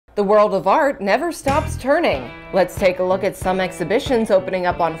The world of art never stops turning. Let's take a look at some exhibitions opening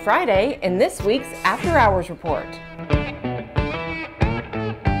up on Friday in this week's After Hours Report.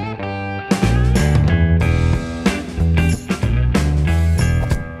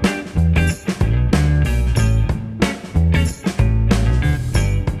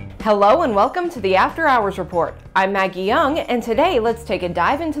 Hello and welcome to the After Hours Report. I'm Maggie Young, and today let's take a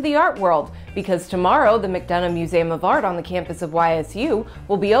dive into the art world because tomorrow the McDonough Museum of Art on the campus of YSU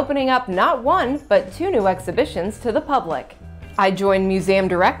will be opening up not one, but two new exhibitions to the public. I joined Museum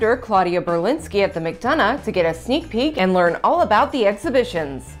Director Claudia Berlinski at the McDonough to get a sneak peek and learn all about the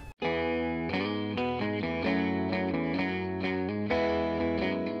exhibitions.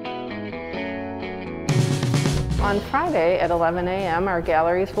 On Friday at 11 a.m. our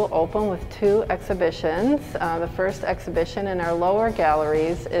galleries will open with two exhibitions. The first exhibition in our lower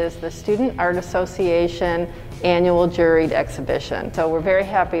galleries is the Student Art Association annual juried exhibition. So we're very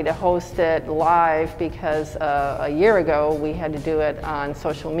happy to host it live because a year ago we had to do it on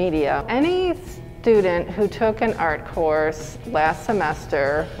social media. Any student who took an art course last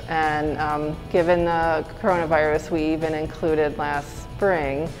semester, and given the coronavirus we even included last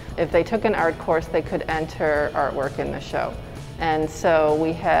spring, if they took an art course they could enter artwork in the show. And so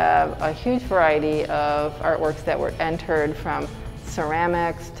we have a huge variety of artworks that were entered, from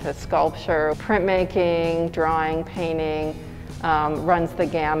ceramics to sculpture, printmaking, drawing, painting, runs the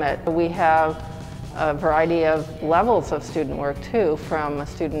gamut. We have a variety of levels of student work too, from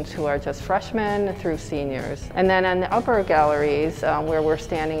students who are just freshmen through seniors. And then in the upper galleries, where we're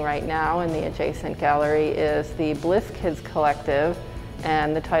standing right now in the adjacent gallery, is the Bliss Kids Collective,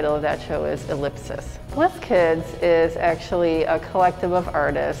 and the title of that show is Ellipsis. Bliss Kids is actually a collective of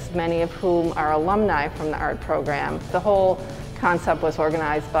artists, many of whom are alumni from the art program. The whole concept was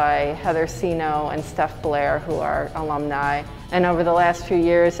organized by Heather Sino and Steph Blair, who are alumni. And over the last few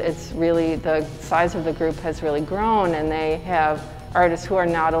years, it's really, the size of the group has really grown, and they have artists who are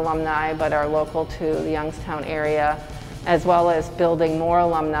not alumni but are local to the Youngstown area, as well as building more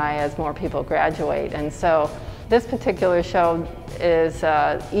alumni as more people graduate. And so this particular show is,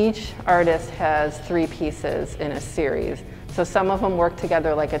 each artist has 3 pieces in a series. So some of them work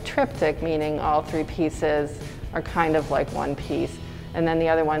together like a triptych, meaning all 3 pieces are kind of like one piece. And then the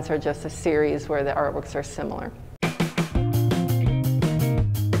other ones are just a series where the artworks are similar.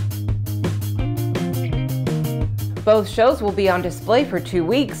 Both shows will be on display for 2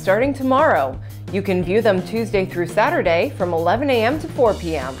 weeks starting tomorrow. You can view them Tuesday through Saturday from 11 a.m. to 4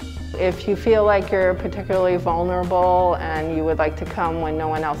 p.m. If you feel like you're particularly vulnerable and you would like to come when no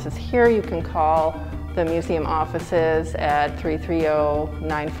one else is here, you can call the museum offices at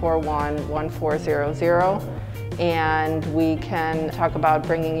 330-941-1400, and we can talk about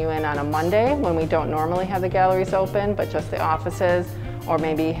bringing you in on a Monday when we don't normally have the galleries open, but just the offices, or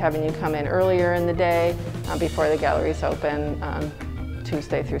maybe having you come in earlier in the day before the galleries open on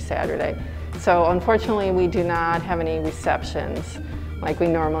Tuesday through Saturday. So unfortunately we do not have any receptions like we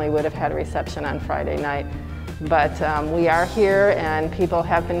normally would have had a reception on Friday night. But we are here and people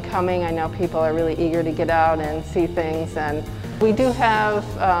have been coming. I know people are really eager to get out and see things, and we do have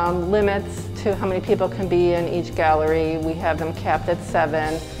limits to how many people can be in each gallery. We have them capped at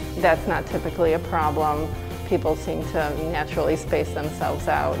 7. That's not typically a problem. People seem to naturally space themselves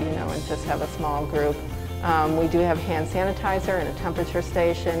out, you know, and just have a small group. We do have hand sanitizer and a temperature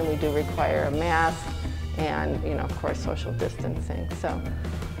station. We do require a mask and, you know, of course, social distancing. So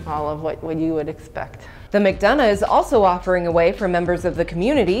all of what you would expect. The McDonough is also offering a way for members of the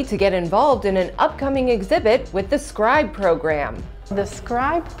community to get involved in an upcoming exhibit with the Scribe program. The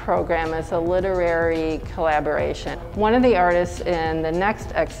Scribe program is a literary collaboration. One of the artists in the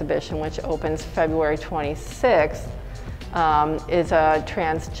next exhibition, which opens February 26th, is a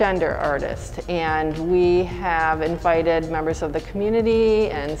transgender artist, and we have invited members of the community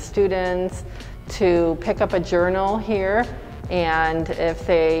and students to pick up a journal here, and if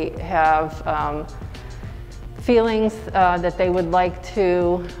they have feelings that they would like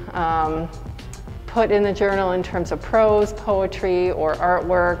to put in the journal in terms of prose, poetry, or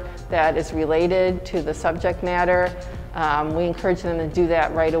artwork that is related to the subject matter, we encourage them to do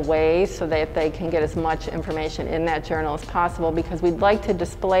that right away so that they can get as much information in that journal as possible, because we'd like to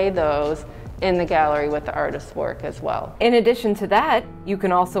display those in the gallery with the artist's work as well. In addition to that, you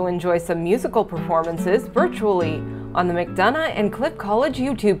can also enjoy some musical performances virtually on the McDonough and Cliff College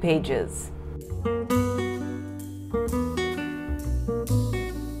YouTube pages.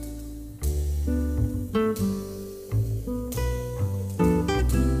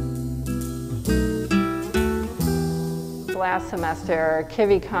 Last semester,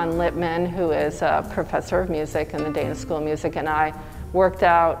 Kivi Khan Lippman, who is a professor of music in the Dana School of Music, and I worked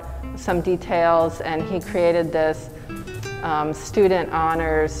out some details, and he created this student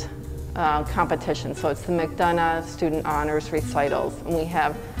honors competition. So it's the McDonough Student Honors Recitals. And we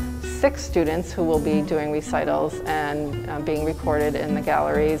have 6 students who will be doing recitals and being recorded in the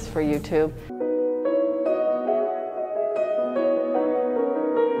galleries for YouTube.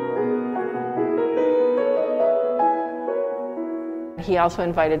 He also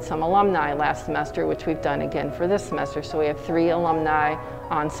invited some alumni last semester, which we've done again for this semester. So we have 3 alumni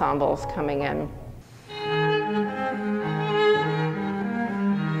ensembles coming in.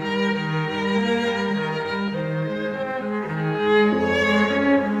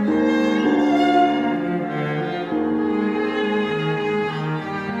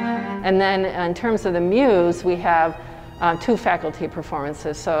 And then in terms of the Muse, we have 2 faculty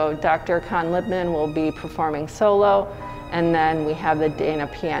performances. So Dr. Con Lipman will be performing solo, and then we have the Dana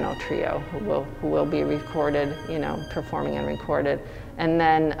Piano Trio who will be recorded, performing and recorded. And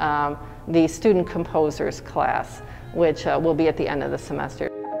then the Student Composers class, which will be at the end of the semester.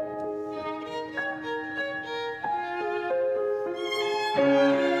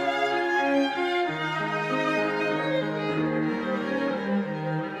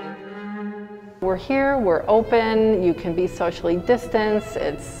 We're here, we're open, you can be socially distanced,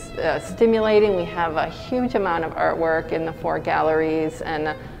 it's stimulating. We have a huge amount of artwork in the 4 galleries,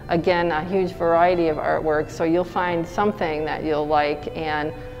 and again, a huge variety of artwork, so you'll find something that you'll like,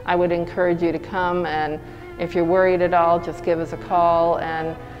 and I would encourage you to come, and if you're worried at all, just give us a call,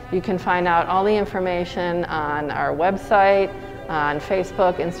 and you can find out all the information on our website, on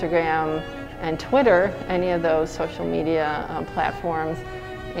Facebook, Instagram, and Twitter, any of those social media platforms.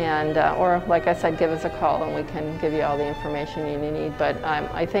 And, or like I said, give us a call and we can give you all the information you need. But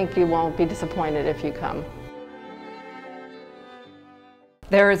I think you won't be disappointed if you come.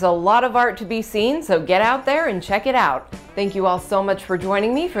 There is a lot of art to be seen, so get out there and check it out. Thank you all so much for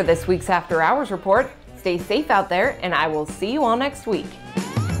joining me for this week's After Hours Report. Stay safe out there, and I will see you all next week.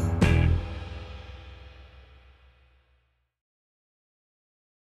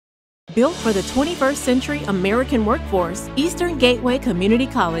 Built for the 21st century American workforce, Eastern Gateway Community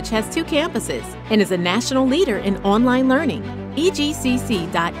College has 2 campuses and is a national leader in online learning.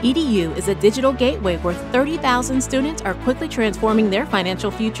 EGCC.edu is a digital gateway where 30,000 students are quickly transforming their financial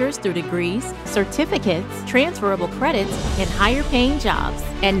futures through degrees, certificates, transferable credits, and higher-paying jobs.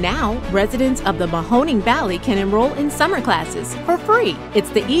 And now, residents of the Mahoning Valley can enroll in summer classes for free. It's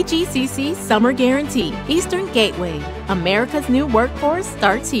the EGCC Summer Guarantee. Eastern Gateway. America's new workforce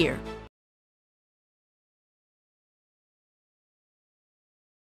starts here.